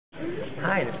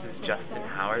Hi, this is Justin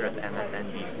Howard with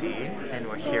MSNBC, and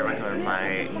we're here with one of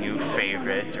my new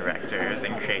favorite directors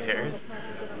and creators,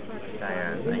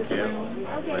 Dayyan. Thank you.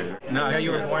 No, you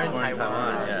were born in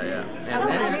Taiwan. Yeah.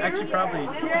 And actually probably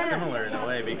similar in a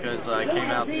way because I came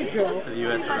out to the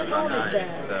U.S. when I was about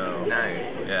 9. So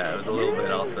Nice. Yeah, it was a little bit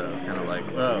also kind of like,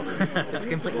 whoa. It's a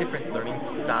completely different learning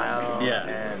style. Yeah.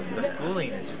 And the schooling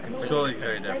is just completely Schooling's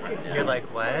very different. Yeah. You're like,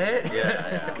 what?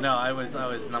 Yeah. No, I was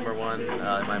number one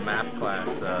in my math class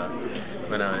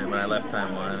when I left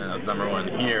Taiwan, and I was number one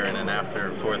here. And then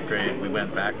after 4th grade, we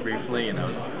went back briefly, and I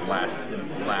was last in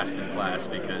class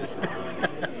because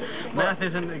math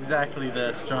isn't exactly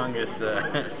the strongest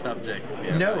subject.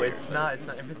 No, it's not. It's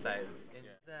not emphasized.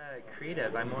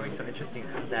 Creative, I'm always so interested in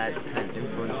how that kind of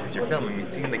influences your film. I mean,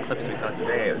 seeing the clips we saw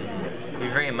today, you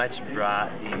very much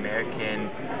brought the American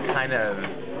kind of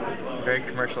very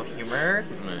commercial humor,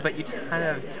 but you just kind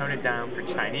of toned it down for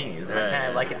Chinese. And I kind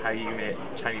of like it how you made it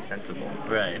Chinese sensible.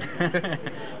 Right.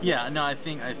 Yeah. No, I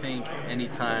think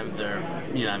anytime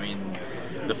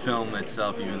the film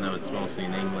itself, even though it's mostly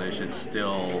in English, it's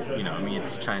still,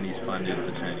 it's Chinese funded, it's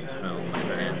a Chinese film,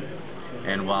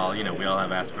 and while, we all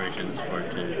have aspirations for it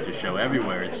to show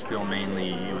everywhere, it's still mainly,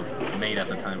 it was made at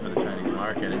the time for the Chinese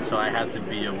market, and so I had to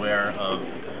be aware of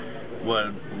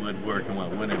what would work and what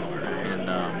wouldn't work, and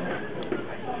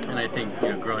I think,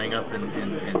 growing up in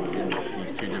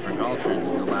these two different cultures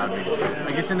has allowed me to,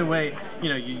 I guess in a way,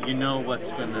 you know what's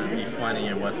going to be funny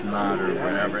and what's not or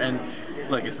whatever, and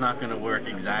look, it's not going to work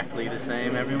exactly the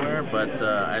same everywhere, but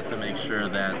I have to make sure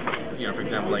that, for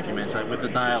example, like you mentioned, with the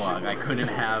dialogue, I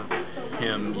couldn't have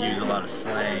him use a lot of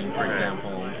slang. For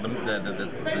example,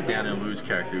 the Daniel Wu's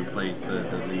character who plays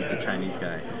the Chinese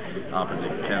guy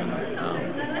opposite Kevin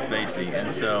Spacey, and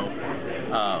so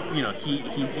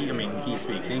he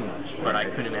speaks English, but I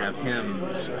couldn't have him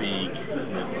speak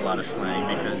with a lot of slang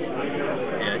because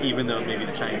even though maybe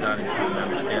the Chinese audience wouldn't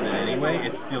understand it anyway,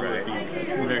 it still would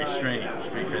be very strange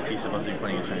because he's supposed to be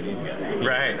playing a Chinese guy.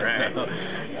 Right.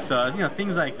 So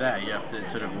things like that you have to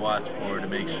sort of watch for to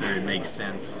make sure it makes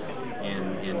sense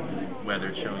in whether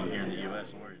it's showing here in the U.S.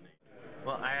 or in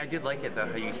Well, I did like it though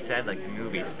how you said like the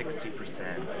movie is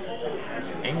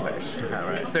 60% English.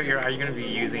 Right. So are you going to be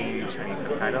using Chinese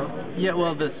subtitles? Yeah,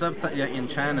 well, in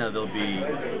China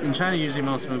in China usually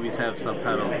most movies have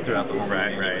subtitles throughout the whole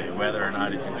movie. Right. Whether or not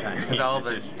it's in Chinese. With all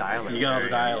the dialects. You got all the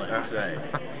dialects, right?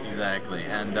 Exactly.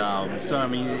 And so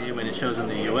when it shows in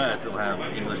the U.S., it'll have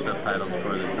English subtitles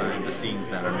for the scenes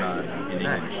that are not in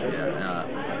English.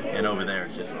 Yeah. And over there,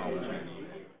 it's just all in Chinese.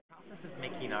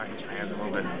 Making art in China is a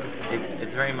little bit,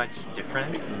 it's very much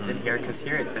different than here, because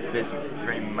here it's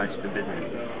very much the business.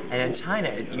 And in China,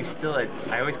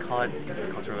 I always call it, because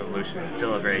the Cultural Revolution, it's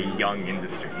still a very young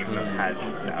industry, even though it has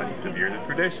thousands of years of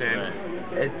tradition.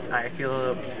 Right. I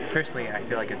feel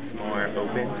like it's more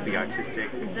open to the artistic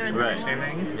interpretation of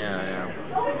things.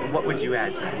 Yeah. What would you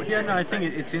add to that? I think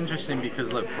it's interesting because,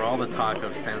 look, for all the talk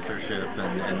of censorship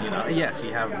and yes, you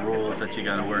have rules that you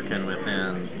got to work in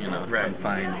within,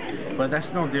 confined, but that's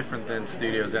no different than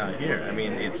studios out here. I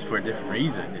mean, it's for a different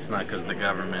reason. It's not because the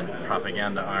government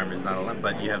propaganda arm is not allowed,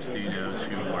 but you have studios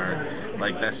who are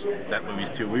like, that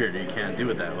movie's too weird, you can't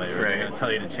do it that way, or they're going to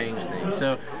tell you to change things.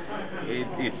 So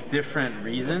it's different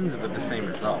reasons, but the same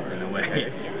result in a way.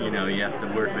 You have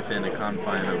to work within the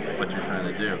confine of what you're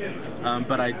trying to do.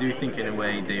 But I do think in a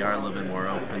way they are a little bit more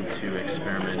open to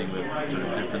experimenting with sort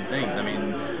of different things. I mean,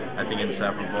 I think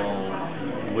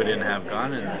Inseparable wouldn't have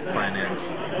gone in finance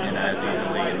as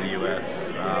easily in the U.S.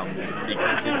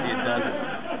 Because it does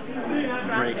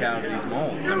break out of these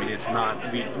molds. I mean, it's not.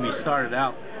 We started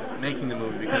out making the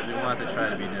movie because we wanted to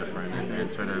try to be different and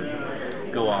sort of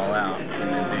go all out and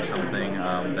do something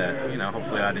that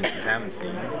hopefully audiences haven't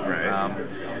seen. Right.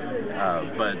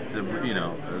 But the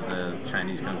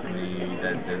Chinese company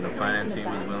that did the financing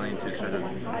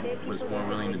was more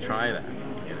willing to try that.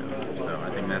 So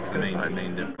I think that's the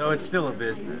main difference. So it's still a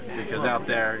business because out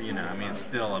there, it's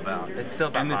still about.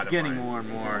 And it's getting more and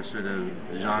more sort of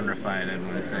genrefied. I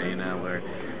want to say,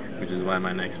 which is why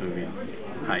my next movie,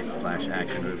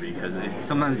 heist/action movie, because it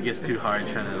sometimes gets too hard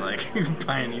trying to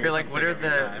pioneer. You're like, what are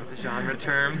the genre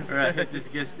terms? Right. It's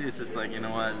just like,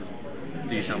 what,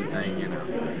 do something,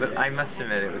 But I must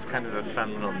admit, it was kind of a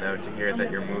fun little note to hear that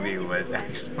your movie was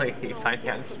actually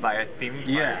financed by a theme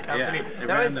park company. Yeah.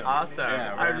 That was awesome.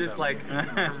 Yeah, I was just like,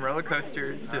 from roller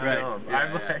coasters to film. Yeah,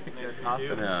 I'm like, that's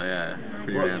awesome.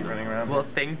 Pretty random. Well,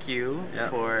 thank you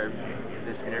for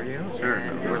this interview. Sure.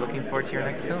 And we're looking forward to your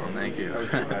next film. Thank you.